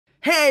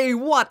Hey,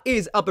 what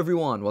is up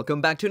everyone?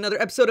 Welcome back to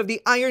another episode of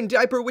the Iron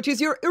Diaper, which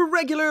is your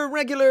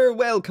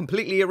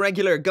completely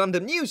irregular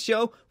Gundam news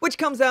show, which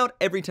comes out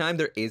every time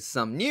there is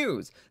some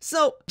news.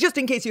 So, just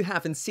in case you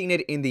haven't seen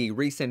it in the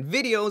recent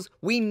videos,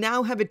 we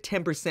now have a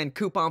 10%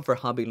 coupon for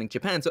Hobby Link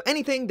Japan, so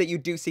anything that you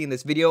do see in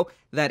this video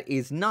that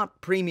is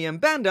not Premium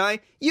Bandai,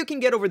 you can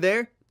get over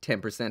there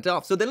 10%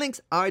 off. So the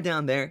links are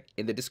down there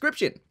in the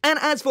description. And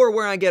as for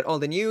where I get all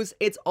the news,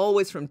 it's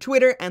always from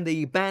Twitter and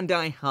the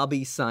Bandai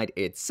Hobby site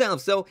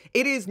itself. So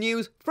it is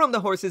news from the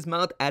horse's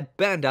mouth at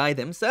Bandai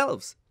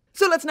themselves.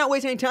 So let's not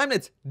waste any time,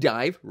 let's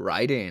dive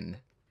right in.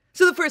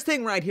 So the first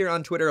thing right here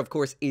on Twitter, of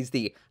course, is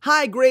the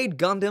high-grade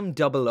Gundam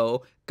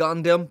 00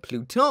 Gundam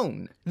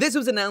Plutone. This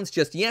was announced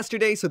just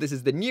yesterday, so this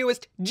is the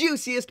newest,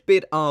 juiciest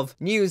bit of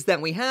news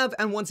that we have.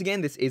 And once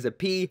again, this is a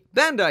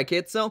P-Bandai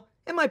kit, so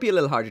it might be a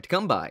little harder to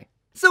come by.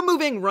 So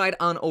moving right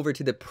on over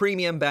to the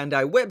Premium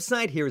Bandai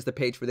website, here is the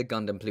page for the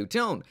Gundam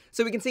Plutone.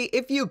 So we can see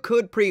if you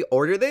could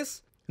pre-order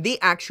this, the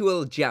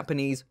actual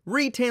Japanese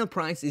retail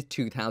price is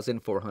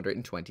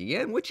 2,420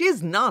 yen, which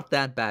is not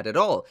that bad at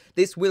all.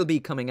 This will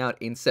be coming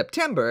out in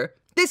September.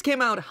 This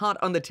came out hot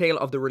on the tail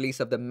of the release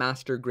of the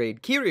Master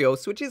Grade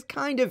Kyrios, which is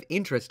kind of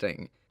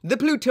interesting. The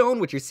Plutone,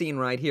 which you're seeing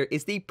right here,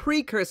 is the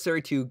precursor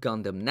to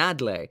Gundam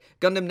Nadle.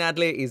 Gundam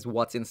Nadle is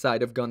what's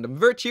inside of Gundam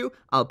Virtue.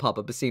 I'll pop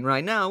up a scene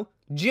right now,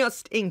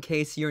 just in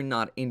case you're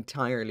not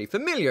entirely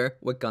familiar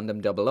with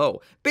Gundam 00.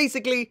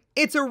 Basically,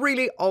 it's a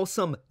really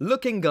awesome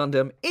looking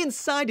Gundam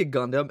inside a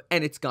Gundam,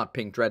 and it's got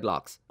pink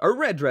dreadlocks, or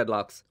red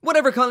dreadlocks,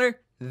 whatever color.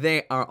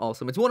 They are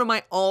awesome. It's one of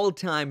my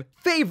all-time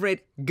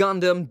favorite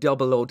Gundam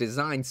 00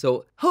 designs,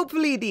 so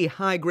hopefully the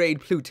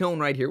high-grade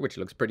Plutone right here, which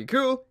looks pretty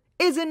cool,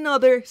 is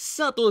another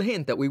subtle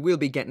hint that we will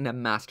be getting a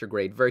Master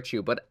Grade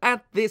Virtue, but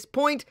at this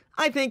point,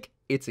 I think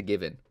it's a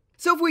given.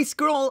 So if we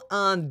scroll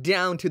on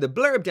down to the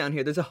blurb down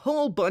here, there's a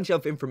whole bunch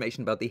of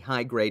information about the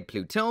high-grade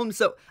Plutone,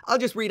 so I'll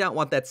just read out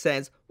what that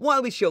says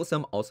while we show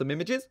some awesome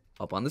images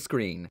up on the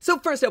screen. So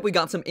first up, we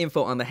got some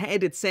info on the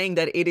head. It's saying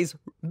that it is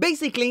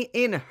basically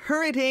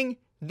inheriting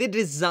the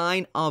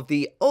design of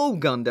the old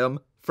Gundam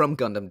from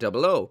Gundam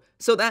 00.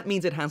 So that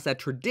means it has that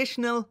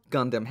traditional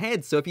Gundam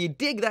head. So if you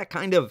dig that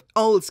kind of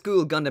old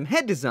school Gundam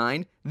head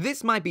design,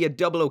 this might be a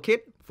 00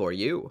 kit for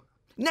you.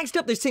 Next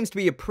up, there seems to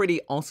be a pretty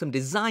awesome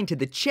design to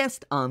the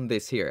chest on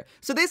this here.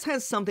 So this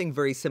has something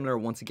very similar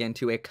once again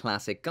to a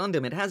classic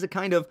Gundam. It has a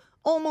kind of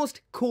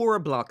almost core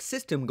block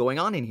system going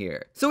on in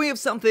here. So we have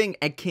something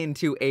akin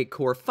to a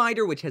core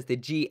fighter which has the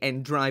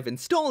GN drive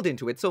installed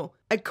into it. So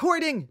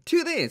according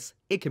to this,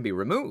 it can be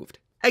removed.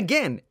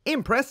 Again,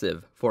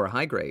 impressive for a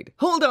high grade.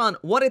 Hold on,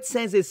 what it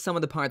says is some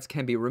of the parts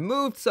can be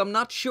removed, so I'm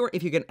not sure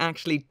if you can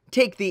actually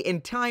take the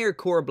entire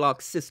core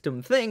block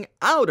system thing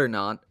out or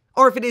not,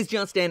 or if it is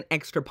just an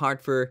extra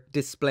part for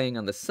displaying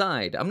on the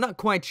side. I'm not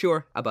quite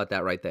sure about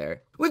that right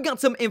there. We've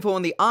got some info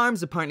on the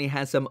arms. Apparently it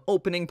has some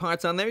opening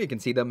parts on there. You can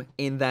see them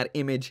in that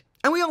image.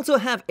 And we also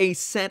have a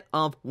set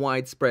of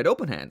widespread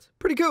open hands.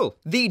 Pretty cool.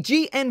 The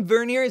GN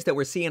verniers that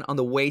we're seeing on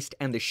the waist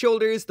and the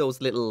shoulders,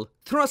 those little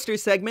thruster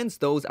segments,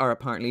 those are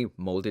apparently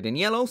molded in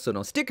yellow, so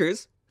no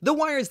stickers. The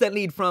wires that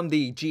lead from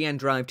the GN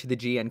drive to the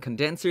GN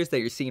condensers that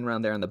you're seeing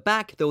around there on the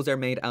back, those are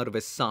made out of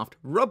a soft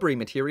rubbery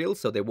material,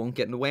 so they won't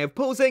get in the way of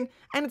posing,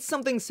 and it's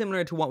something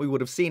similar to what we would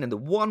have seen in the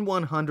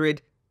 1/100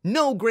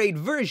 no-grade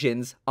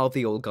versions of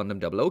the old Gundam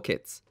 00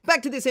 kits.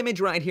 Back to this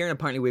image right here, and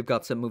apparently we've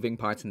got some moving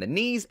parts in the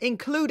knees,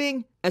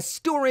 including a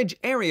storage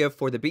area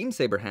for the beam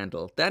saber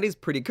handle. That is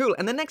pretty cool,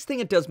 and the next thing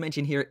it does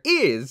mention here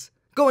is,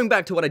 going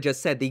back to what I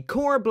just said, the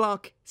core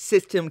block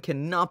system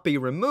cannot be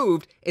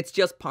removed. It's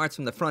just parts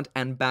from the front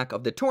and back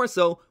of the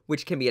torso,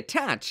 which can be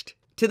attached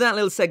to that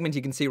little segment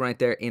you can see right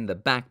there in the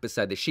back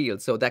beside the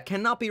shield. So that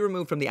cannot be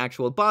removed from the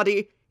actual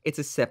body. It's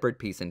a separate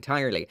piece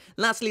entirely.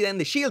 Lastly then,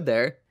 the shield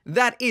there,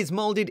 that is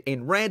molded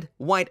in red,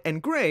 white,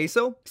 and grey.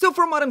 So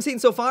from what I'm seeing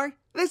so far,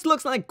 this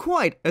looks like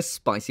quite a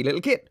spicy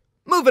little kit.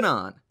 Moving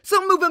on.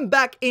 So moving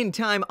back in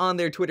time on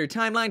their Twitter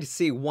timeline to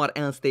see what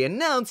else they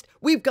announced,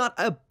 we've got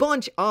a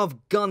bunch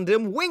of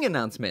Gundam Wing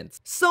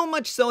announcements. So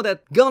much so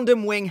that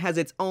Gundam Wing has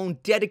its own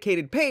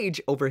dedicated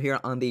page over here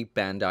on the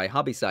Bandai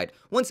Hobby site.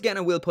 Once again,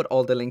 I will put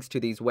all the links to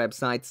these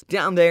websites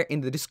down there in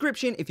the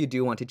description if you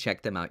do want to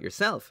check them out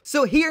yourself.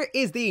 So here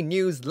is the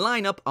news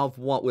lineup of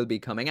what will be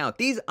coming out.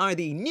 These are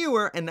the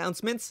newer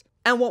announcements,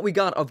 and what we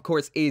got, of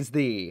course, is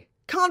the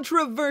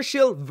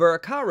controversial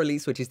Verka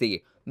release, which is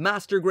the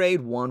Master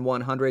Grade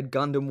 1/100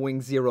 Gundam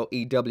Wing 0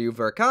 EW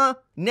Verka.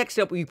 Next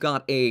up, we've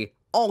got a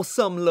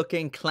awesome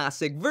looking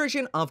classic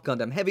version of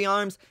Gundam Heavy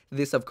Arms.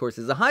 This, of course,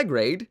 is a high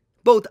grade.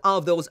 Both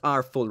of those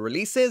are full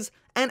releases.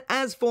 And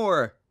as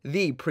for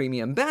the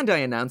Premium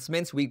Bandai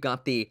announcements, we've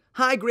got the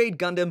high grade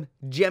Gundam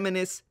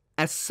Geminis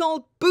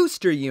Assault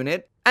Booster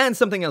Unit, and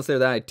something else there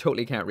that I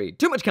totally can't read.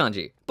 Too much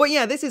kanji. But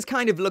yeah, this is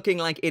kind of looking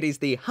like it is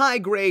the high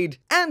grade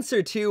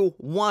answer to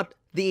what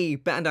the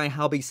Bandai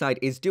Hobby site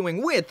is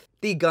doing with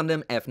the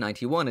Gundam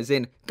F91, as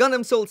in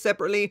Gundam sold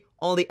separately,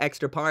 all the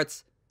extra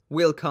parts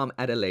will come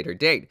at a later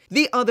date.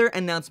 The other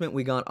announcement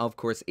we got, of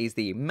course, is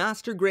the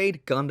Master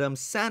Grade Gundam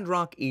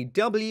Sandrock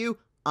EW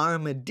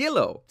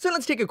armadillo. So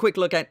let's take a quick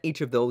look at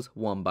each of those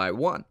one by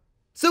one.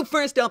 So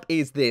first up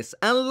is this.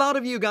 A lot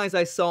of you guys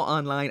I saw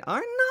online are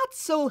not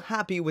so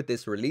happy with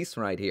this release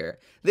right here.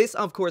 This,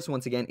 of course,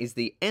 once again, is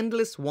the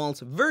Endless Waltz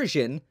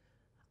version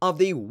of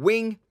the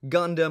Wing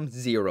Gundam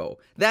Zero.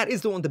 That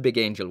is the one with the big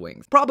angel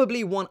wings.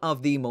 Probably one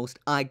of the most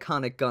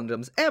iconic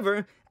Gundams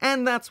ever,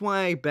 and that's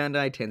why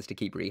Bandai tends to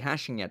keep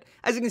rehashing it.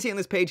 As you can see on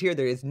this page here,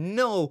 there is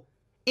no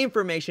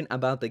information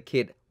about the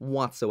kit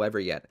whatsoever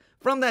yet.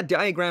 From that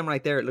diagram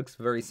right there, it looks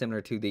very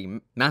similar to the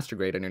Master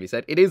Grade, I nearly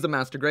said. It is the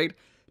Master Grade.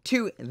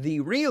 To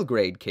the real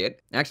grade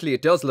kit. Actually,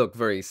 it does look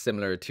very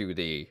similar to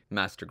the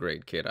Master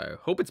Grade kit. I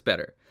hope it's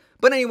better.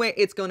 But anyway,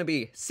 it's going to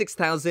be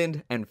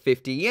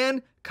 6,050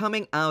 yen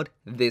coming out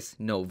this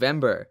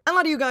November. A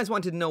lot of you guys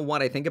wanted to know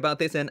what I think about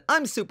this, and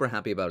I'm super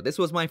happy about it. This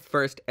was my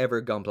first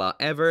ever gunpla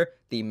ever,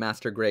 the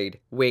Master Grade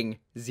Wing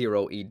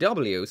Zero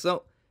EW.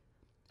 So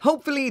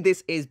hopefully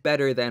this is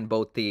better than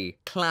both the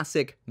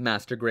classic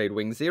Master Grade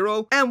Wing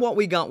Zero and what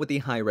we got with the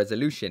high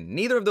resolution.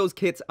 Neither of those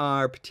kits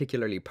are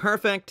particularly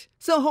perfect,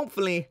 so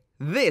hopefully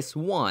this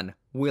one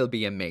will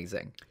be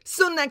amazing.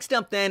 So next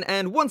up then,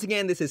 and once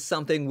again this is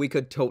something we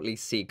could totally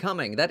see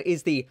coming, that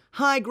is the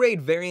high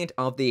grade variant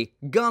of the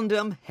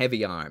Gundam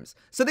Heavy Arms.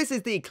 So this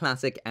is the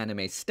classic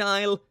anime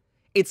style.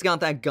 It's got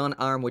that gun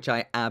arm, which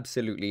I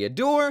absolutely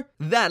adore,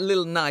 that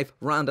little knife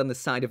round on the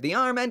side of the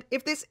arm, and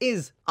if this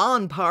is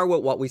on par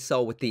with what we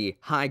saw with the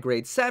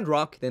high-grade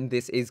Sandrock, then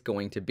this is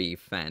going to be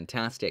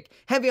fantastic.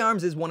 Heavy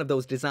Arms is one of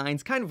those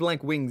designs, kind of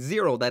like Wing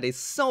Zero, that is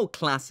so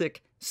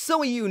classic,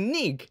 so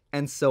unique,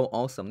 and so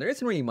awesome. There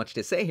isn't really much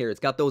to say here. It's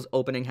got those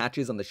opening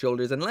hatches on the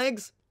shoulders and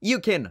legs. You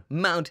can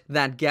mount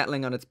that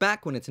Gatling on its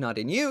back when it's not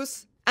in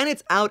use, and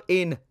it's out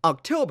in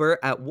October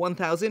at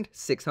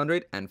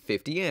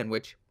 1,650 yen,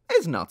 which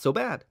is not so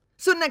bad.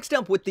 So next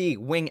up with the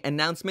wing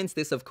announcements,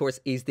 this of course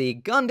is the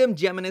Gundam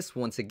Geminis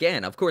once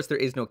again. Of course there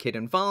is no kit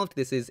involved,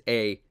 this is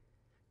a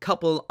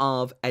couple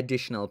of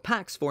additional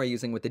packs for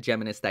using with the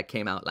Geminis that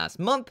came out last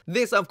month.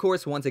 This of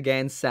course once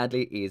again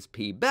sadly is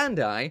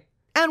P-Bandai.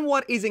 And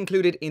what is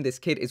included in this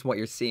kit is what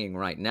you're seeing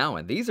right now,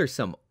 and these are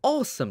some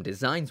awesome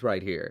designs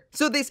right here.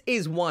 So this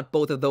is what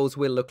both of those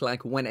will look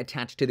like when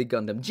attached to the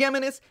Gundam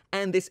Geminis,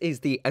 and this is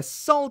the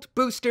Assault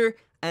Booster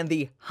and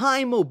the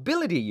High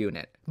Mobility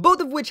Unit,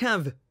 both of which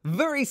have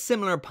very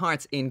similar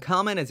parts in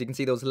common. As you can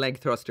see, those leg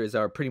thrusters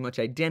are pretty much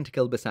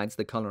identical besides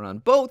the color on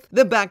both.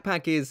 The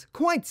backpack is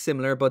quite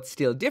similar but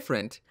still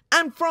different.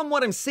 And from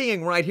what I'm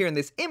seeing right here in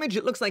this image,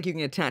 it looks like you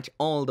can attach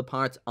all the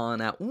parts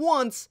on at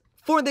once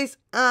for this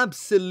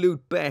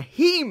absolute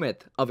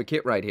behemoth of a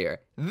kit right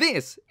here.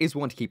 This is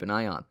one to keep an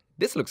eye on.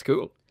 This looks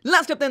cool.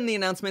 Last up then, the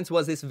announcements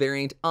was this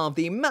variant of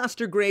the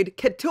Master Grade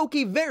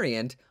Katoki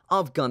variant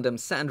of Gundam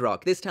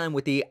Sandrock, this time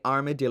with the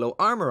Armadillo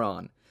armor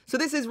on. So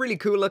this is really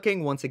cool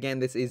looking. Once again,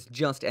 this is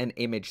just an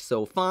image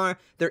so far.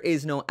 There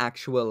is no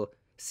actual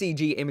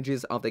CG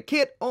images of the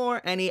kit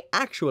or any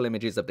actual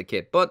images of the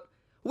kit, but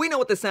we know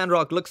what the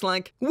Sandrock looks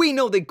like. We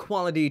know the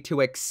quality to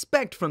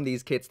expect from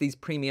these kits, these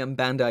premium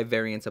Bandai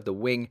variants of the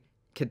Wing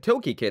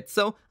Katoki kits,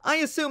 so I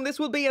assume this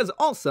will be as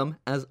awesome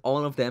as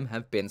all of them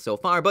have been so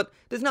far, but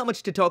there's not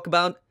much to talk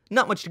about,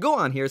 not much to go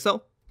on here,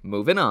 so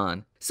moving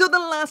on. So the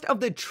last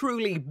of the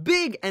truly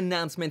big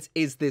announcements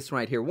is this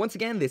right here. Once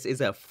again, this is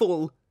a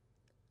full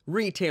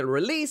retail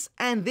release,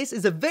 and this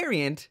is a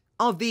variant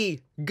of the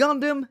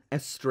Gundam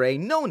Astray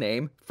No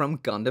Name from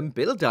Gundam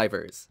Build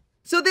Divers.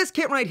 So this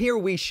kit right here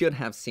we should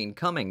have seen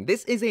coming.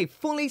 This is a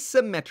fully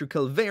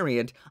symmetrical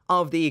variant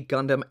of the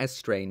Gundam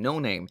Astray No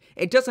Name.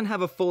 It doesn't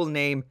have a full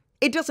name.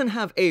 It doesn't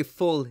have a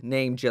full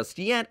name just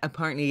yet.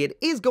 Apparently it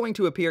is going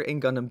to appear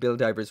in Gundam Build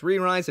Divers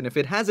Re-Rise, and if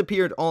it has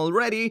appeared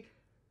already,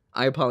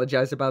 I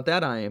apologize about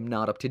that, I am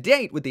not up to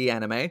date with the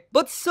anime.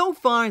 But so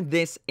far,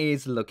 this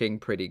is looking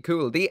pretty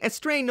cool. The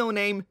Astray No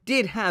Name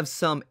did have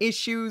some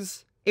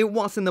issues. It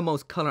wasn't the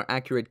most color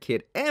accurate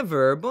kit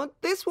ever, but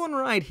this one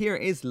right here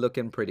is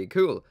looking pretty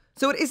cool.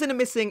 So it isn't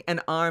missing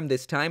an arm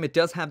this time. It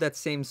does have that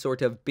same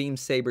sort of beam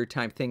saber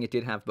type thing it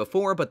did have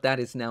before, but that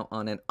is now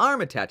on an arm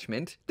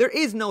attachment. There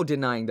is no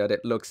denying that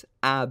it looks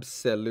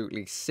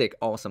absolutely sick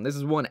awesome. This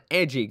is one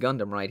edgy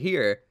Gundam right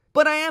here.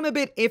 But I am a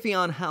bit iffy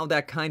on how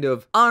that kind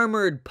of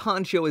armored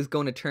poncho is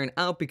going to turn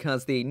out,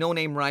 because the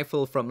no-name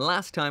rifle from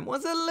last time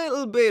was a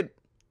little bit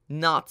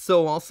not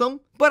so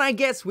awesome. But I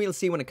guess we'll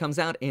see when it comes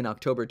out in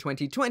October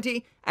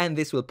 2020, and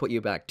this will put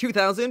you back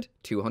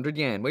 2,200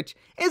 yen, which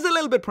is a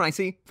little bit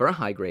pricey for a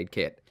high-grade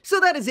kit. So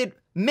that is it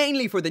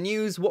mainly for the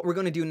news. What we're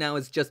going to do now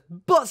is just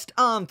bust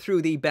on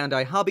through the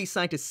Bandai hobby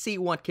site to see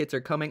what kits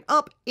are coming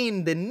up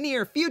in the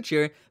near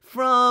future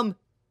from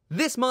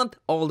this month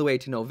all the way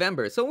to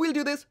November. So we'll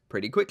do this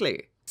pretty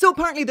quickly. So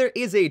apparently there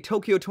is a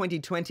Tokyo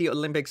 2020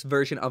 Olympics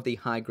version of the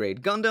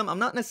high-grade Gundam. I'm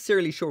not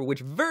necessarily sure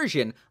which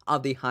version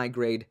of the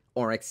high-grade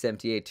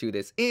RX-78-2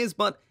 this is,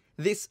 but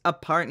this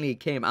apparently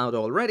came out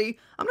already.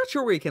 I'm not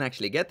sure where you can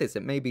actually get this.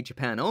 It may be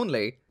Japan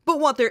only. But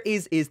what there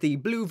is the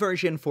blue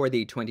version for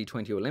the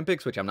 2020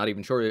 Olympics, which I'm not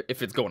even sure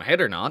if it's going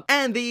ahead or not,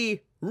 and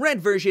the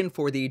red version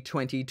for the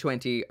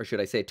 2020, or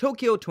should I say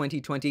Tokyo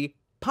 2020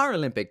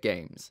 Paralympic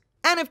Games.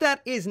 And if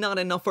that is not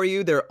enough for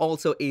you, there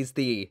also is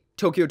the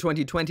Tokyo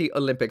 2020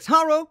 Olympics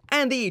Haro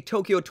and the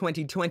Tokyo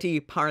 2020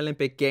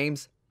 Paralympic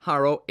Games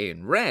Haro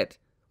in red.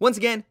 Once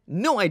again,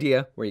 no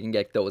idea where you can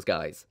get those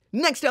guys.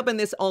 Next up, and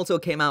this also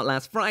came out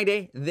last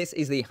Friday, this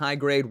is the high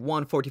grade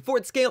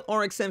 1/44th scale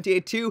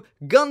RX-78-2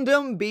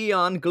 Gundam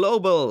Beyond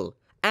Global.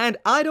 And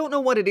I don't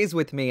know what it is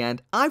with me,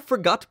 and I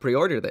forgot to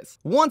pre-order this.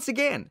 Once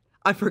again,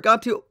 I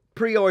forgot to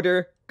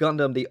pre-order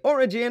Gundam The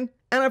Origin,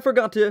 and I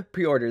forgot to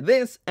pre-order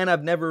this, and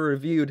I've never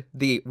reviewed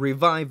the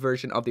revived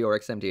version of the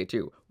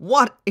RX-78-2.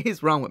 What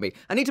is wrong with me?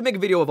 I need to make a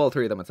video of all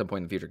three of them at some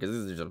point in the future, because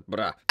this is just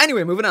blah.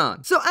 Anyway, moving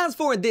on. So as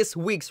for this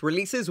week's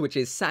releases, which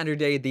is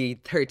Saturday the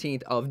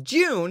 13th of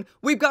June,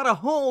 we've got a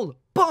whole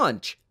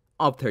bunch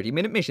of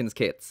 30-minute missions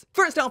kits.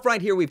 First off,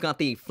 right here, we've got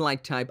the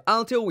Flight Type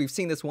Alto. We've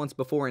seen this once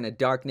before in a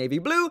dark navy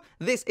blue.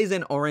 This is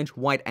an orange,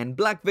 white, and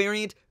black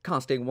variant,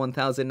 costing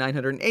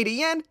 1,980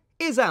 yen,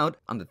 is out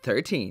on the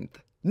 13th.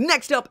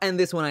 Next up, and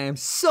this one I am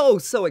so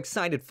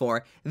excited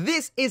for,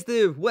 this is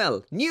the,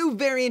 well, new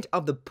variant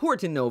of the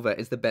Portanova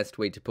is the best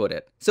way to put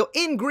it. So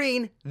in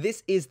green,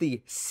 this is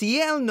the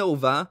Ciel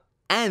Nova,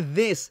 and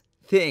this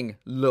thing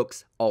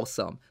looks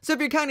awesome. So if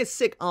you're kind of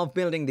sick of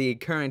building the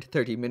current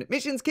 30-minute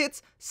missions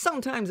kits,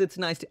 sometimes it's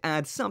nice to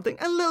add something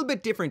a little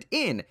bit different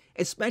in,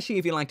 especially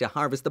if you like to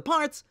harvest the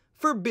parts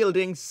for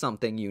building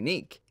something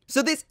unique.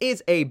 So this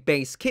is a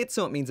base kit,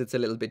 so it means it's a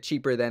little bit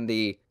cheaper than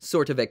the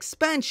sort of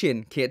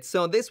expansion kit.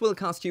 So this will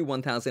cost you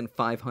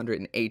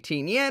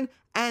 1,518 yen,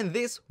 and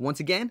this,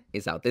 once again,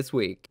 is out this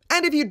week.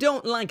 And if you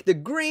don't like the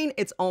green,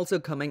 it's also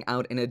coming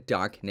out in a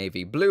dark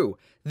navy blue.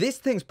 This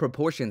thing's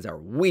proportions are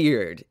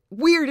weird.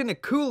 Weird in a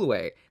cool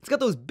way. It's got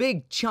those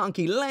big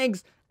chunky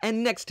legs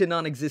and next to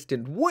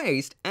non-existent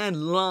waist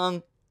and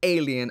long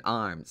alien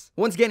arms.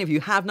 Once again, if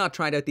you have not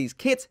tried out these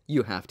kits,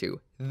 you have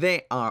to.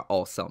 They are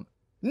awesome.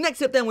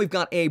 Next up then, we've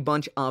got a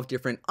bunch of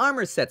different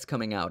armor sets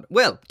coming out.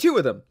 Well, 2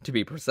 of them, to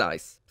be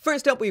precise.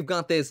 First up, we've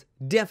got this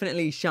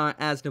definitely Char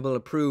Aznable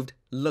approved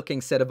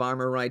looking set of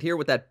armor right here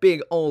with that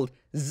big old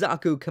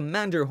Zaku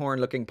commander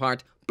horn looking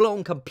part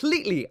blown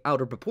completely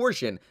out of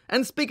proportion.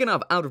 And speaking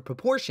of out of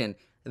proportion,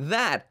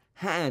 that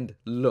hand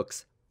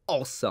looks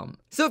awesome.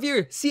 So if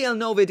your Ciel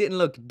Nova didn't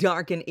look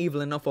dark and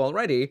evil enough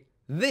already,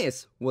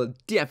 this will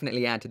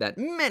definitely add to that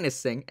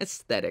menacing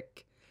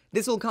aesthetic.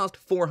 This will cost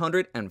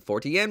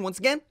 440 yen, once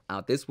again,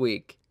 out this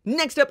week.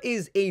 Next up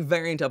is a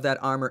variant of that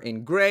armor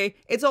in grey.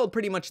 It's all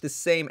pretty much the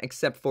same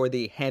except for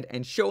the head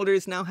and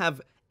shoulders now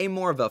have a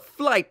more of a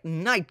flight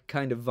night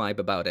kind of vibe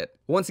about it.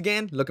 Once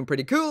again, looking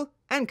pretty cool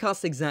and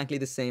costs exactly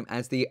the same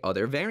as the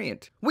other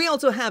variant. We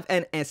also have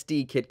an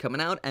SD kit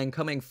coming out and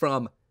coming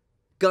from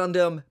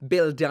Gundam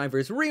Build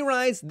Divers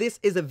Re-Rise. This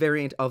is a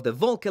variant of the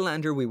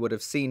Volkilander we would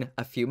have seen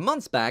a few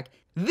months back.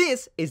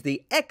 This is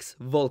the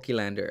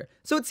X-Volkilander.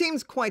 So it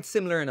seems quite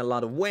similar in a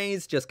lot of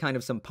ways, just kind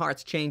of some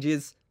parts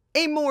changes.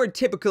 A more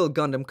typical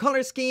Gundam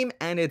color scheme,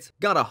 and it's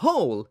got a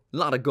whole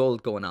lot of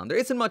gold going on. There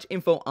isn't much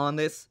info on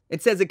this.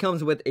 It says it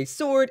comes with a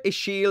sword, a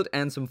shield,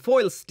 and some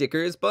foil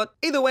stickers, but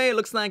either way it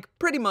looks like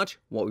pretty much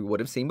what we would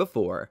have seen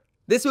before.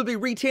 This will be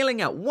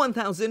retailing at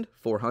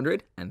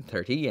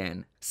 1,430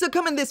 yen. So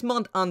coming this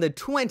month on the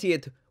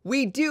 20th,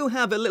 we do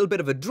have a little bit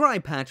of a dry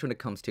patch when it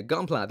comes to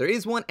Gunpla. There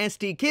is one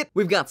SD kit,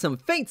 we've got some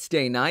Fate's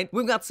Day Night,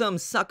 we've got some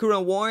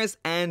Sakura Wars,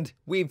 and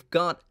we've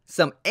got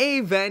some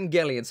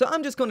Evangelion. So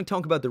I'm just going to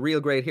talk about the real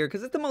grade here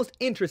because it's the most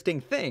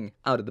interesting thing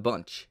out of the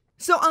bunch.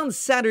 So on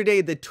Saturday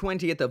the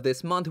 20th of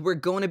this month, we're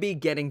going to be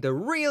getting the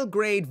real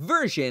grade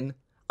version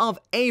of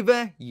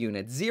Eva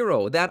Unit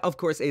 0. That, of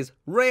course, is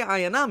Rei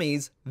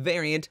Ayanami's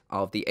variant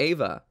of the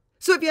Eva.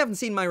 So if you haven't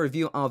seen my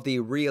review of the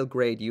real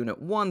grade Unit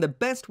 1, the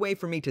best way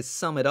for me to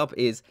sum it up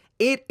is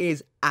it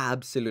is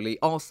absolutely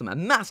awesome. A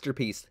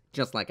masterpiece,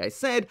 just like I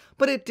said,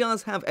 but it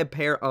does have a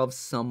pair of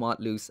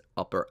somewhat loose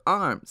upper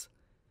arms.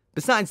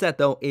 Besides that,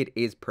 though, it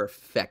is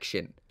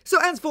perfection. So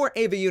as for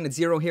Eva Unit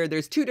 0 here,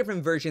 there's 2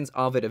 different versions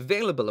of it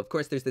available. Of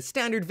course, there's the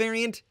standard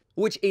variant,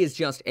 which is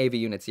just Eva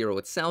Unit 0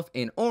 itself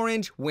in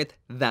orange with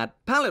that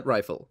pallet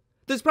rifle.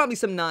 There's probably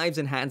some knives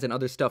and hands and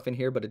other stuff in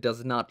here, but it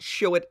does not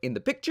show it in the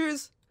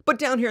pictures. But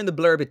down here in the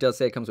blurb, it does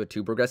say it comes with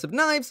 2 progressive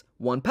knives,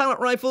 1 pallet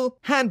rifle,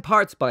 hand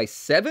parts by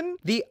 7,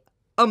 the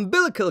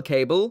umbilical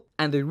cable,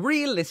 and the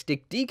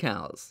realistic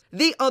decals.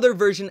 The other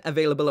version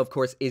available, of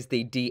course, is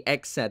the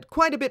DX set,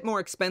 quite a bit more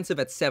expensive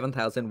at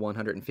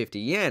 7,150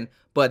 yen,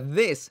 but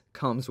this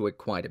comes with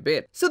quite a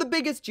bit. So the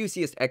biggest,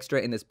 juiciest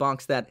extra in this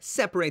box that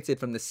separates it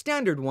from the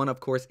standard one, of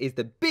course, is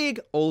the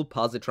big old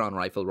positron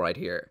rifle right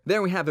here.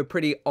 There we have a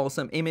pretty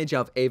awesome image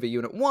of Eva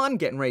Unit 1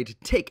 getting ready to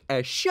take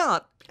a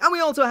shot, and we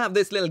also have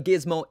this little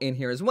gizmo in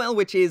here as well,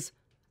 which is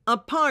a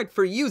part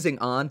for using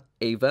on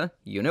Eva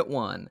Unit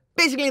 1.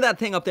 Basically that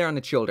thing up there on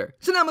its shoulder.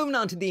 So now moving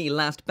on to the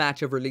last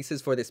batch of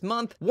releases for this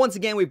month. Once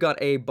again, we've got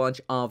a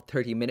bunch of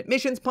 30-minute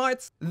missions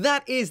parts.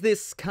 That is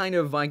this kind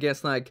of, I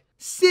guess, like,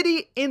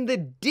 city in the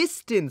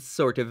distance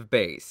sort of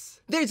base.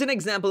 There's an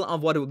example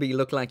of what it would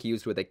look like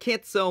used with a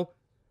kit, so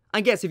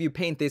I guess if you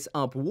paint this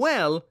up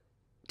well,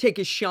 take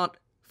a shot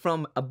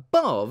from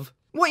above,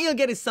 What you'll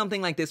get is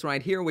something like this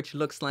right here, which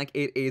looks like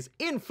it is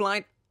in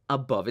flight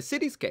above a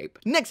cityscape.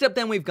 Next up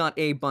then we've got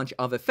a bunch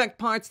of effect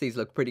parts. These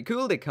look pretty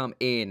cool. They come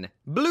in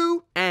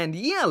blue and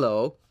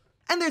yellow.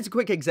 And there's a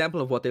quick example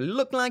of what they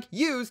look like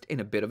used in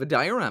a bit of a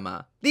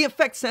diorama. The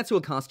effect sets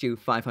will cost you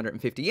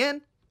 550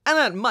 yen, and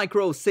that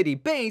micro city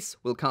base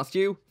will cost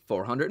you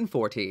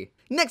 440.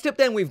 Next up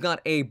then we've got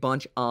a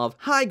bunch of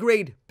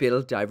high-grade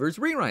Build Divers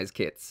Re-Rise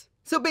kits.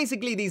 So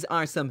basically these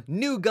are some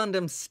new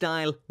Gundam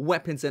style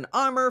weapons and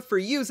armor for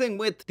using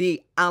with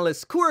the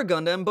Alice Core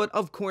Gundam, but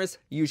of course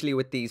usually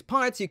with these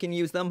parts you can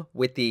use them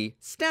with the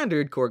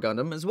standard Core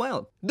Gundam as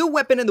well. The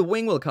weapon and the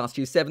wing will cost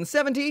you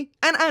 770,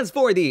 and as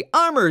for the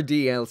armor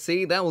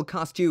DLC, that will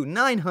cost you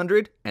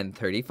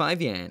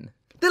 935 yen.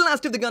 The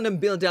last of the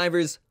Gundam Build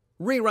Divers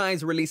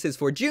Re-Rise releases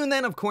for June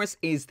then of course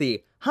is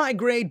the high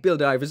grade Build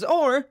Divers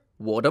or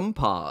Gundam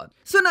Pod.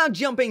 So now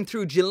jumping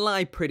through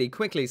July pretty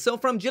quickly. So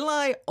from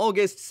July,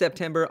 August,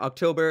 September,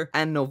 October,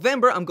 and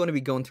November, I'm going to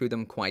be going through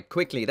them quite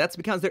quickly. That's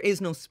because there is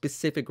no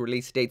specific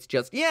release dates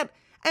just yet.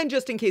 And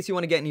just in case you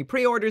want to get any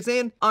pre-orders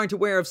in, aren't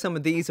aware of some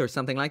of these or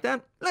something like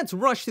that, let's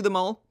rush through them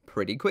all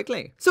pretty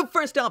quickly. So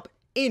first up,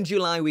 in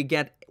July, we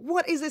get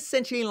what is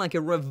essentially like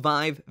a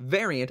revive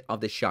variant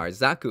of the Char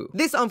Zaku.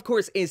 This, of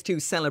course, is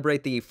to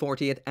celebrate the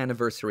 40th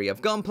anniversary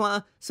of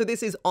Gunpla, so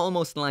this is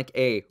almost like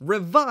a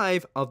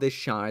revive of the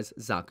Char's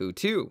Zaku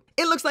 2.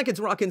 It looks like it's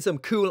rocking some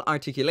cool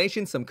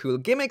articulation, some cool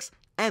gimmicks,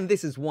 and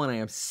this is one I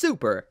am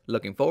super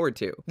looking forward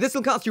to. This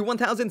will cost you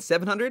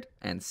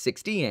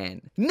 1,760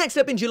 yen. Next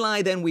up in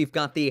July, then, we've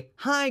got the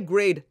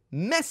high-grade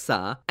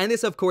Mecha, and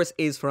this, of course,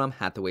 is from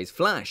Hathaway's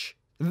Flash.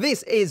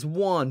 This is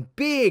one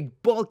big,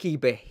 bulky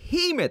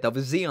behemoth of a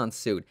Zeon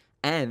suit,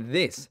 and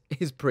this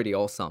is pretty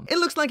awesome. It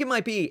looks like it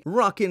might be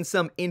rocking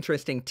some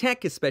interesting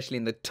tech, especially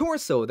in the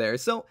torso there,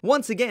 so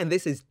once again,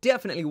 this is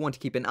definitely one to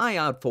keep an eye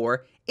out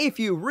for if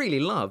you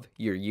really love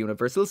your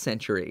Universal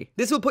Century.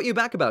 This will put you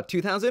back about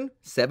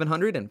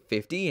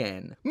 2,750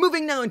 yen.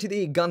 Moving now into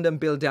the Gundam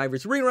Build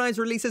Divers Re-Rise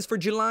releases for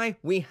July,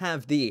 we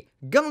have the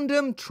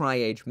Gundam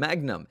Tri-Age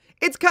Magnum.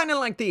 It's kind of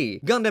like the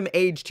Gundam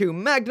Age 2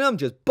 Magnum,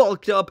 just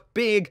bulked up,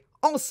 big,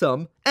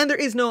 awesome, and there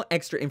is no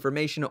extra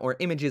information or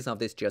images of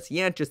this just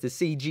yet, just a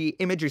CG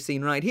image you're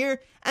seeing right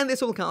here, and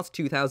this will cost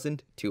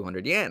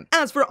 2,200 yen.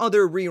 As for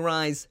other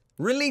Re-Rise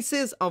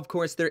releases, of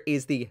course, there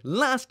is the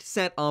last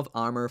set of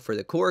armor for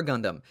the Core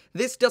Gundam.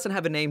 This doesn't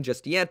have a name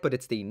just yet, but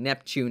it's the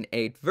Neptune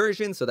 8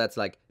 version, so that's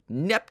like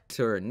Nept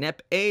or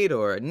Nep 8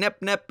 or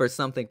Nep or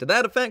something to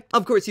that effect.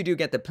 Of course, you do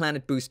get the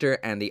planet booster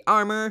and the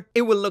armor.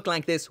 It will look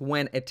like this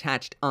when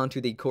attached onto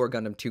the Core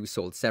Gundam 2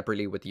 sold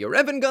separately with the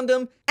Yorevan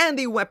Gundam, and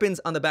the weapons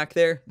on the back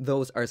there,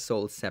 those are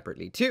sold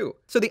separately too.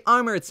 So the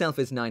armor itself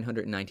is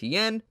 990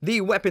 yen.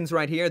 The weapons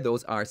right here,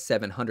 those are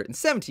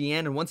 770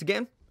 yen, and once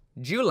again,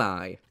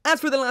 July.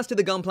 As for the last of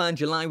the Gunpla in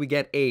July, we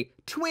get a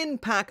twin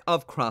pack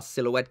of cross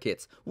silhouette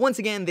kits. Once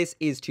again, this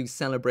is to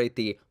celebrate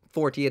the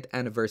 40th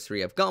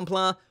anniversary of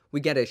Gunpla. We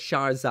get a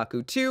Char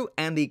Zaku 2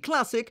 and the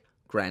classic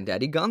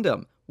Granddaddy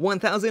Gundam.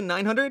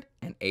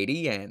 1,980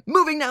 yen.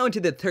 Moving now into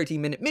the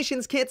 30-minute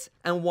missions kits,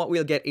 and what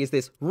we'll get is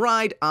this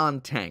ride-on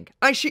tank.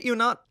 I shit you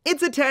not,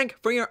 it's a tank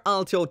for your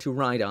Alto to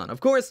ride on. Of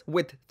course,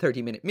 with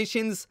 30-minute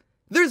missions,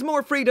 there's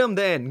more freedom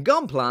than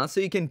Gunpla,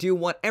 so you can do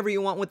whatever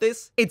you want with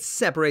this. It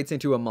separates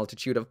into a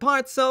multitude of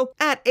parts, so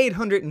at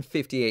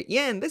 858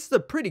 yen, this is a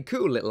pretty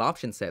cool little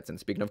option set. And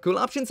speaking of cool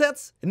option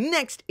sets,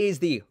 next is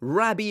the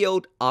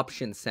Rabiot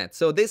option set.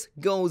 So this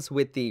goes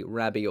with the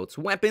Rabiot's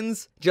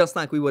weapons, just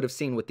like we would have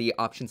seen with the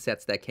option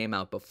sets that came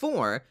out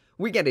before.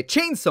 We get a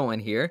chainsaw in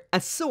here, a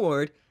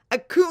sword, a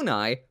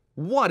kunai.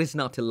 What is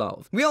not to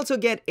love? We also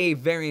get a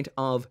variant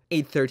of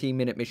a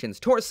 30-minute missions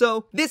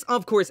torso. This,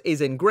 of course,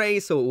 is in gray,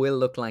 so it will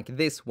look like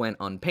this when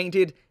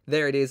unpainted.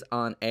 There it is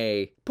on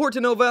a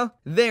Portanova.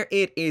 There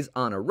it is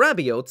on a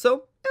Rabiot,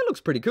 so it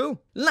looks pretty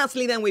cool.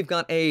 Lastly, then, we've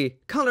got a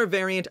color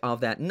variant of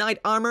that knight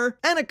armor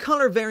and a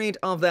color variant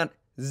of that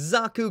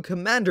Zaku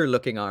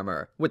commander-looking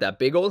armor with that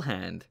big old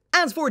hand.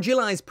 As for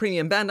July's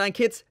premium Bandai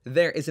kits,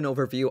 there is an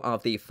overview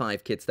of the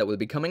 5 kits that will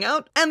be coming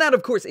out, and that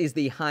of course is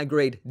the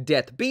high-grade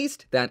Death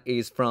Beast, that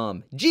is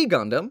from G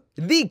Gundam,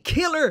 the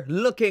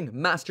killer-looking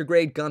Master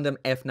Grade Gundam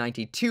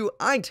F92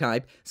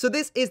 I-Type, so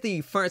this is the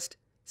first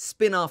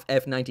spin-off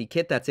F90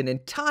 kit that's an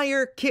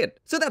entire kit,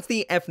 so that's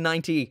the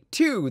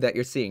F92 that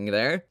you're seeing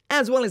there,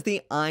 as well as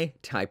the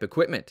I-Type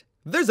equipment.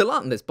 There's a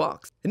lot in this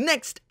box.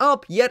 Next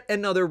up, yet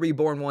another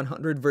Reborn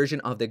 100 version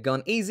of the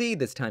Gun Easy,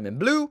 this time in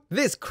blue.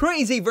 This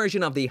crazy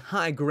version of the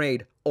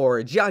high-grade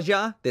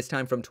Jaja, this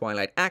time from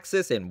Twilight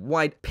Axis in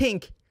white,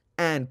 pink,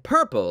 and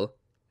purple.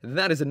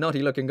 That is a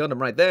naughty looking Gundam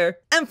right there.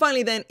 And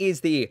finally then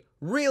is the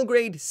real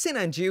grade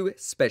Sinanju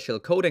special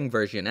coding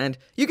version. And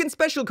you can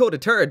special code a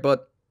turd,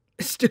 but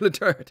it's still a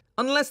turd.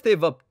 Unless they've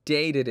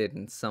updated it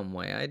in some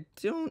way. I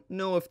don't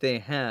know if they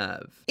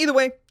have. Either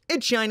way,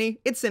 it's shiny,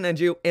 it's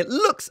Sinanju, it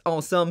looks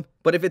awesome,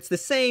 but if it's the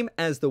same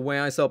as the way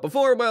I saw it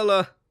before,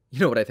 well, You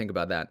know what I think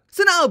about that.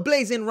 So now,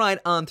 blazing right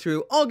on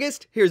through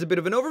August, here's a bit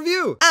of an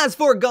overview. As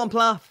for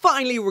Gunpla,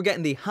 finally we're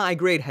getting the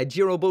high-grade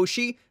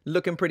Hajiroboshi,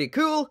 looking pretty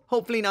cool,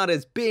 hopefully not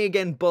as big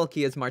and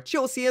bulky as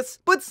Marchosius,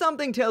 but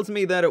something tells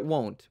me that it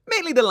won't,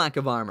 mainly the lack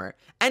of armor.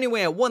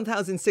 Anyway, at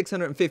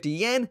 1,650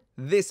 yen,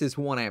 this is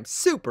one I am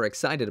super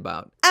excited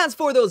about. As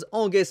for those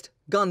August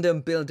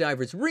Gundam Build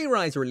Divers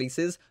Re-Rise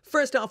releases,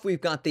 first off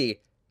we've got the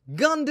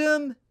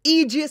Gundam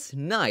Aegis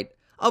Knight.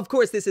 Of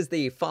course, this is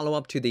the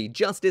follow-up to the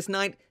Justice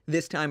Knight.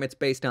 This time it's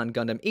based on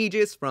Gundam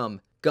Aegis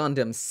from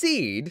Gundam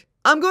Seed.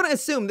 I'm going to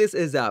assume this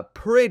is a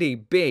pretty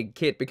big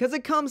kit because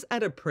it comes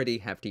at a pretty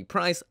hefty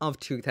price of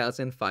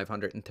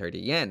 2,530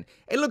 yen.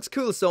 It looks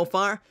cool so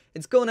far.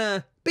 It's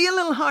gonna be a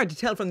little hard to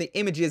tell from the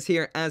images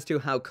here as to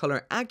how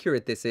color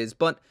accurate this is,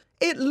 but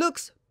it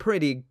looks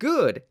pretty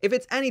good. If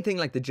it's anything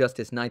like the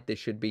Justice Knight, this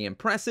should be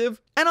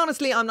impressive. And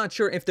honestly, I'm not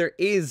sure if there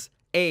is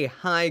a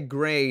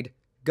high-grade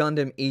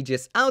Gundam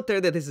Aegis out there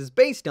that this is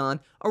based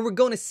on, or we're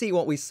going to see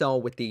what we saw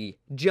with the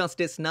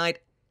Justice Knight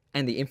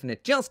and the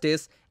Infinite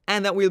Justice,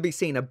 and that we'll be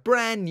seeing a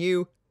brand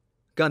new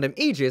Gundam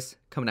Aegis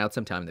coming out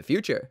sometime in the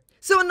future.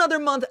 So another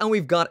month and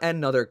we've got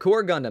another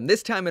core Gundam,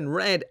 this time in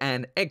red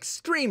and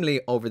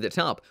extremely over the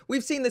top.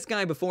 We've seen this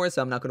guy before,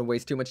 so I'm not going to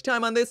waste too much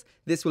time on this.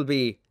 This will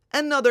be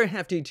another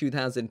hefty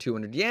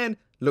 2,200 yen,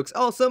 looks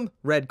awesome,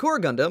 red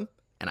core Gundam,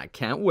 and I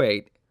can't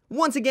wait.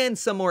 Once again,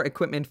 some more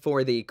equipment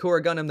for the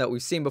core Gundam that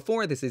we've seen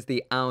before. This is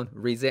the Aon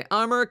Rize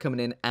armor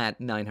coming in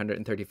at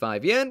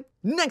 935 yen.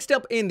 Next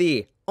up in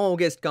the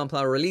August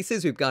Gunpla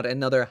releases, we've got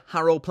another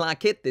Haropla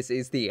kit. This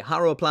is the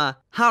Haropla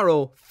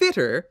Haro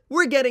Fitter.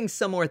 We're getting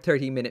some more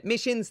 30-minute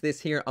missions. This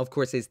here, of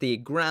course, is the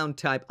ground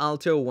type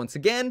Alto once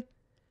again,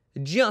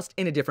 just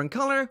in a different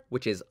color,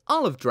 which is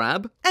olive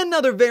drab.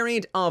 Another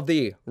variant of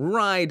the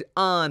Ride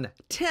On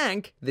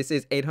tank. This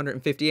is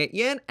 858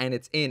 yen, and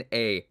it's in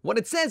a, what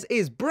it says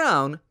is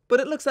brown, but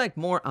it looks like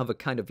more of a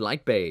kind of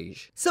light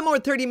beige. Some more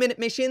 30-minute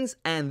missions,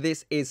 and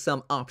this is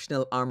some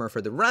optional armor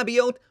for the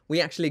Rabiot. We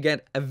actually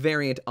get a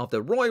variant of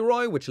the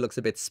Roy, which looks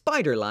a bit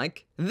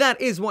spider-like. That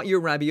is what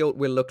your Rabiot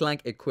will look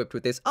like equipped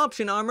with this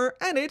option armor,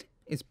 and it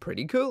is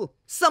pretty cool.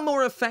 Some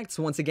more effects.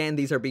 Once again,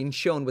 these are being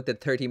shown with the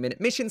 30-minute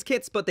missions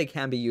kits, but they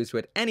can be used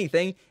with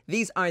anything.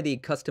 These are the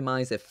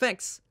customized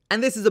effects,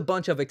 and this is a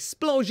bunch of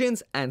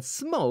explosions and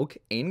smoke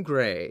in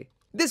gray.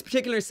 This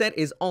particular set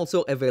is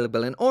also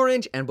available in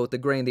orange, and both the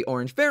gray and the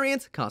orange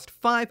variants cost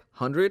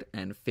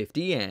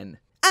 550 yen.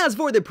 As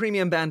for the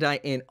Premium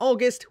Bandai in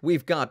August,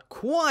 we've got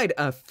quite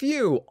a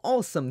few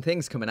awesome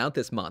things coming out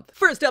this month.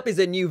 First up is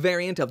a new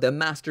variant of the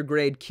Master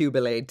Grade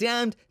Cubile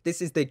Damned.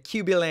 This is the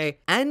Cubile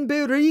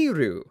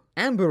Anburiru.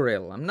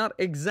 Amberil, I'm not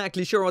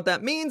exactly sure what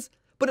that means,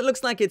 but it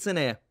looks like it's in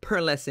a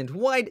pearlescent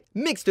white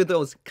mixed with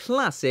those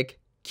classic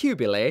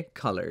Cubile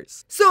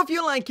colors. So if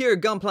you like your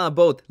Gunpla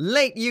both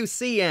late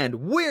UC and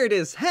weird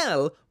as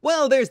hell,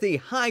 well, there's the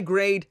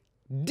high-grade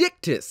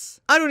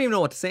Dictus. I don't even know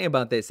what to say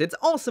about this. It's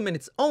awesome in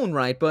its own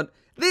right, but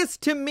this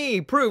to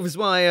me proves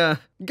why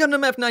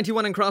Gundam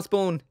F91 and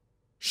Crossbone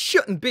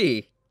shouldn't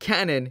be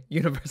canon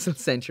Universal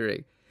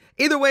Century.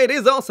 Either way, it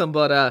is awesome,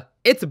 but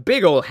it's a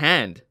big old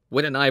hand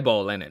with an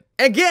eyeball in it.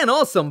 Again,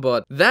 awesome,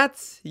 but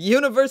that's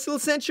Universal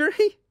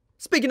Century?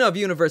 Speaking of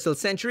Universal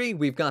Century,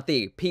 we've got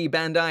the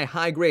P-Bandai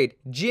high-grade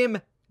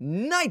Jim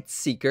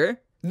Nightseeker,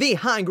 the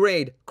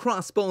high-grade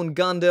Crossbone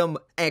Gundam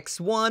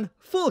X1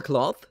 full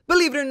cloth.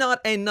 Believe it or not,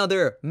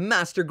 another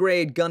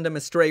master-grade Gundam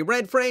Astray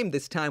red frame,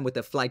 this time with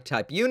the flight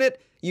type unit.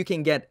 You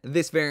can get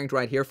this variant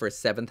right here for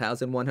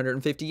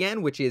 7,150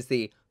 yen, which is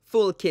the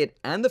full kit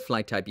and the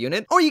flight type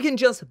unit, or you can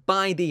just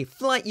buy the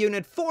flight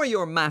unit for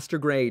your master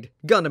grade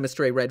Gundam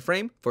Astray red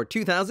frame for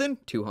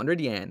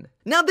 2,200 yen.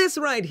 Now this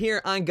right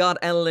here I got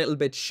a little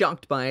bit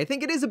shocked by. I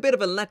think it is a bit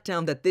of a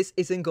letdown that this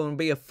isn't going to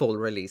be a full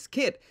release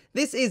kit.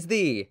 This is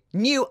the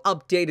new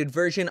updated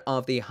version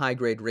of the high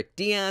grade Rick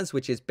Diaz,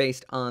 which is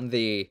based on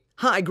the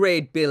high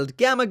grade build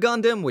Gamma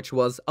Gundam, which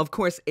was of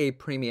course a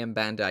premium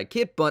Bandai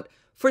kit, but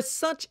for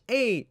such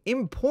a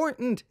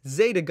important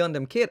Zeta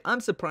Gundam kit, I'm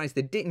surprised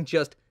they didn't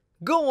just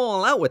go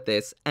all out with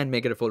this and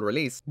make it a full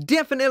release.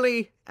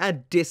 Definitely a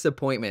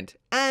disappointment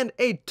and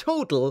a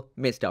total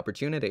missed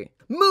opportunity.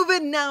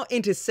 Moving now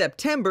into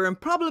September, and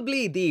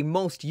probably the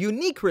most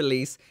unique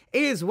release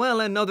is, well,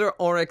 another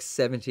RX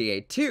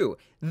 78-2.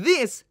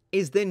 This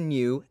is the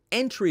new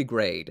entry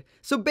grade.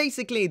 So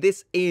basically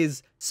this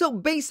is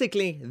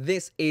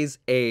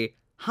a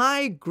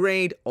high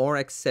grade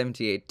RX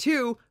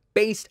 78-2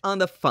 based on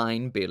the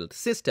Fine build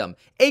system,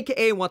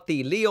 aka what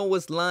the Leo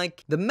was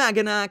like, the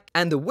Maganak,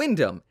 and the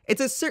Windham. It's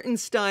a certain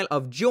style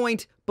of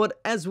joint, but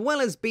as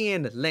well as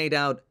being laid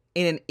out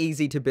in an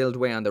easy to build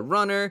way on the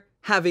runner,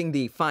 having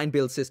the Fine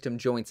build system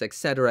joints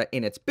etc.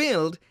 in its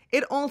build,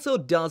 it also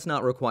does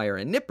not require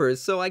a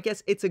nippers, so I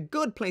guess it's a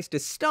good place to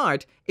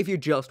start if you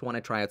just want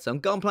to try out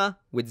some Gunpla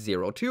with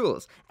zero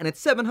tools. And at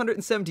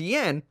 770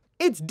 yen,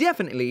 it's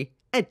definitely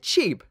a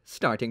cheap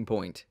starting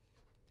point.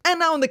 And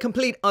now on the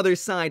complete other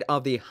side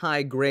of the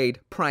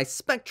high-grade price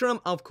spectrum,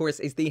 of course,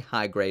 is the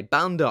high-grade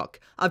Boundock.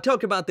 I've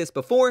talked about this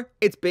before.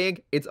 It's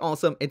big, it's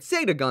awesome, it's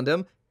Zeta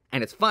Gundam,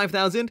 and it's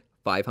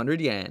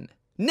 5,500 yen.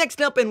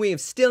 Next up, and we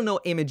have still no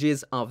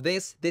images of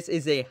this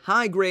is a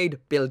high-grade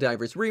Build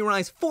Divers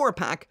Re-Rise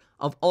 4-pack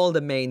of all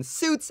the main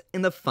suits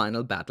in the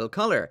final battle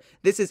color.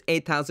 This is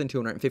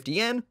 8,250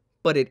 yen,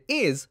 but it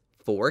is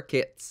 4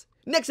 kits.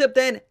 Next up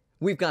then,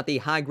 we've got the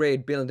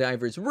high-grade Build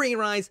Divers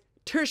Re-Rise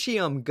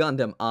Tertium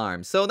Gundam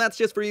Arm. So that's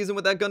just for using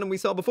with that Gundam we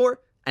saw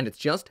before, and it's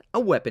just a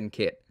weapon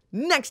kit.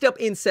 Next up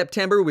in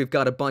September, we've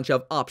got a bunch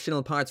of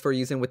optional parts for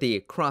using with the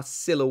Cross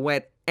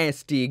Silhouette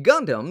SD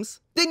Gundams,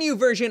 the new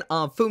version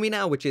of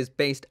Fumina, which is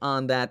based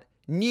on that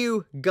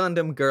new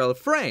Gundam Girl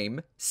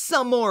frame,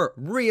 some more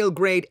real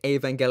grade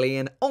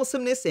Evangelion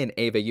awesomeness in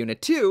Eva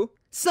Unit 2,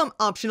 some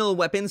optional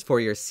weapons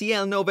for your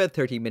CL Nova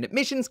 30-minute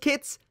missions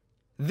kits.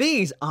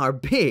 These are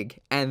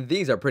big, and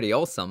these are pretty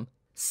awesome.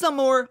 Some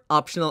more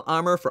optional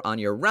armor for on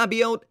your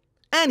Rabiot,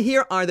 and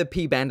here are the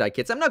P-Bandai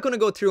kits. I'm not going to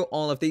go through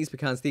all of these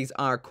because these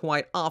are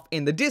quite off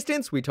in the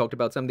distance. We talked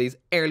about some of these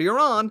earlier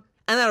on.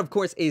 And that, of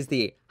course, is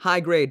the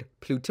high-grade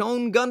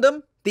Plutone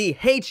Gundam, the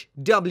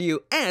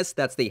HWS,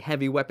 that's the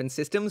heavy weapon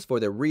systems for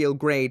the real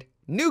grade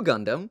new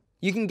Gundam.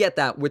 You can get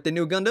that with the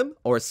new Gundam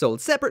or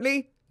sold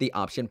separately, the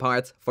option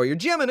parts for your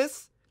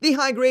Geminus, the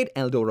high-grade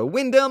Eldora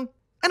Windom,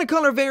 and a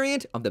color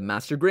variant of the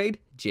master grade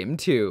Gym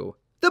 2.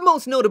 The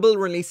most notable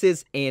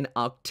releases in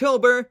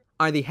October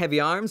are the heavy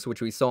arms,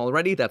 which we saw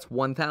already, that's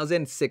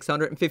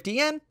 1,650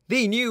 yen.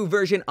 The new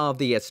version of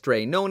the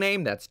Astray No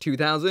Name, that's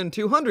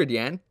 2,200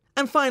 yen.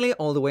 And finally,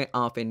 all the way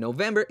off in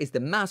November is the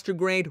Master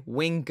Grade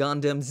Wing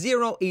Gundam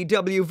 0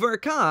 EW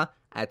Verka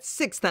at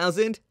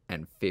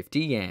 6,050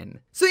 yen.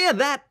 So yeah,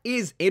 that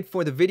is it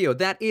for the video.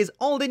 That is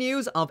all the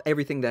news of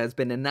everything that has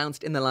been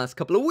announced in the last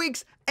couple of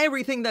weeks,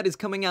 everything that is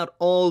coming out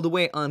all the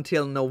way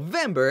until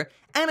November.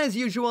 And as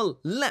usual,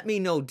 let me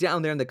know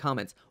down there in the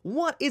comments,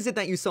 what is it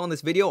that you saw in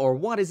this video, or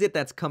what is it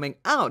that's coming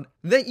out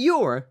that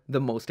you're the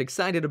most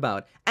excited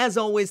about? As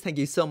always, thank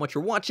you so much for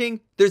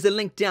watching. There's a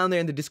link down there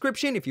in the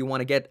description if you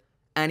want to get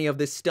any of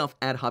this stuff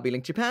at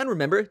HobbyLink Japan.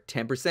 Remember,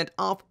 10%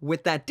 off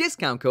with that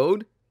discount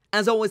code.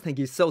 As always, thank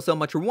you so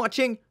much for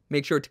watching.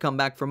 Make sure to come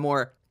back for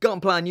more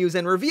Gunpla news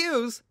and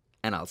reviews,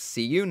 and I'll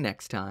see you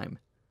next time.